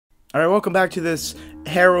Alright, welcome back to this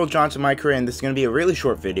Harold Johnson My Career, and this is going to be a really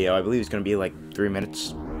short video. I believe it's going to be like 3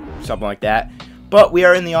 minutes, something like that. But we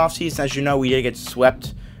are in the offseason. As you know, we did get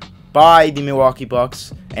swept by the Milwaukee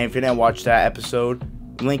Bucks, and if you didn't watch that episode,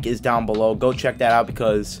 link is down below. Go check that out,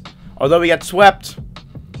 because although we got swept,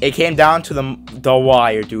 it came down to the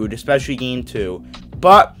wire, dude, especially Game 2.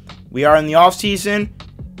 But we are in the offseason,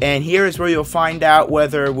 and here is where you'll find out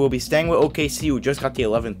whether we'll be staying with OKC, who just got the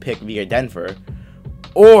 11th pick via Denver,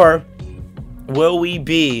 or will we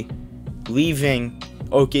be leaving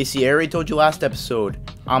OKC? I already told you last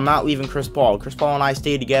episode, I'm not leaving Chris Paul. Chris Paul and I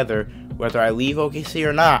stay together whether I leave OKC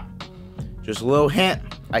or not. Just a little hint,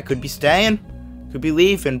 I could be staying, could be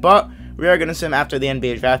leaving, but we are going to see him after the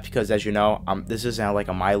NBA draft because, as you know, this isn't like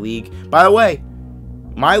a My League. By the way,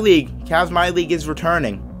 My League, Cavs My League is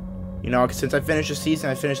returning. You know, since I finished the season,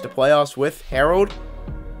 I finished the playoffs with Harold,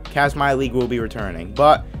 Cavs My League will be returning.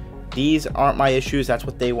 But these aren't my issues. That's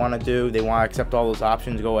what they want to do. They want to accept all those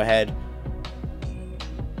options. Go ahead.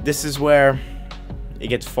 This is where it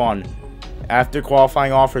gets fun. After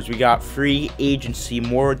qualifying offers, we got free agency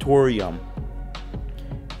moratorium.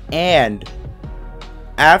 And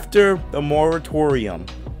after the moratorium,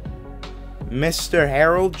 Mr.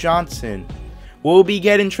 Harold Johnson will be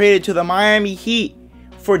getting traded to the Miami Heat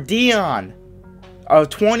for Dion, a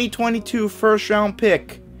 2022 first-round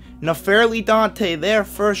pick. Neferli Dante, their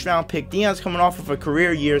first-round pick. Dion's coming off of a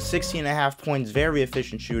career year, 16.5 points, very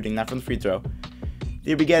efficient shooting, not from the free throw.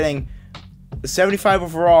 They'll be getting the 75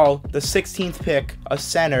 overall, the 16th pick, a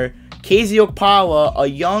center, KZ Okpala, a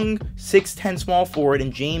young 6'10 small forward,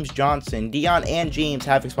 and James Johnson. Dion and James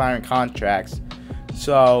have expiring contracts.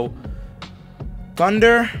 So,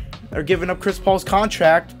 Thunder are giving up Chris Paul's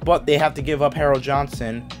contract, but they have to give up Harold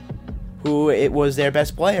Johnson, who it was their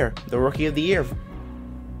best player, the Rookie of the Year.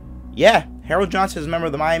 Yeah, Harold Johnson is a member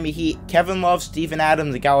of the Miami Heat. Kevin Love, Steven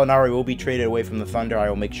Adams, and Gallinari will be traded away from the Thunder. I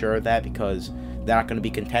will make sure of that because they're not going to be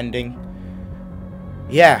contending.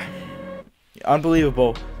 Yeah,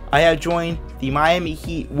 unbelievable. I have joined the Miami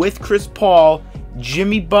Heat with Chris Paul,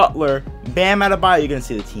 Jimmy Butler, Bam Adebayo. You're going to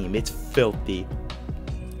see the team. It's filthy.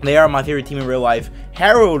 They are my favorite team in real life.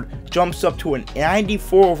 Harold jumps up to a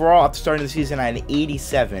 94 overall after starting the season at an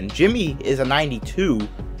 87. Jimmy is a 92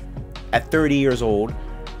 at 30 years old.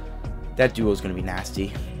 That duo is going to be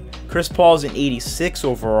nasty. Chris Paul's an 86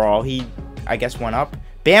 overall. He, I guess, went up.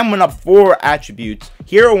 Bam went up 4 attributes.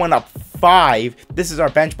 Hero went up 5. This is our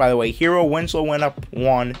bench, by the way. Hero Winslow went up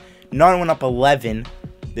 1. Nunn went up 11.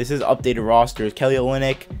 This is updated rosters. Kelly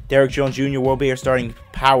Olynyk, Derrick Jones Jr. will be our starting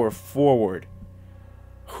power forward.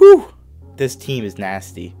 Whew. This team is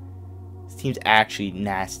nasty. This team's actually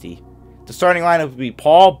nasty. The starting lineup would be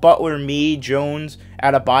Paul, Butler, me, Jones,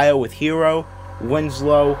 Adebayo with Hero,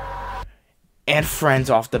 Winslow, and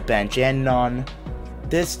friends off the bench, and Nunn.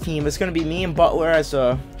 This team is going to be me and Butler as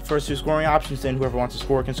first 2 scoring options, then whoever wants to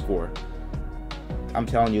score can score. I'm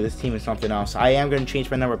telling you, this team is something else. I am going to change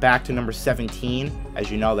my number back to number 17. As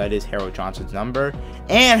you know, that is Harold Johnson's number.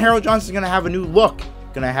 And Harold Johnson's going to have a new look.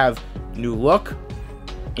 Going to have new look.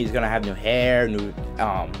 He's going to have new hair, new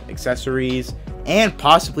accessories, and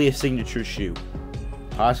possibly a signature shoe.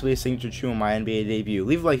 Possibly a signature shoe on my NBA debut.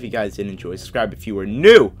 Leave a like if you guys did enjoy. Subscribe if you were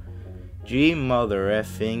new. G mother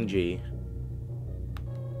effing G.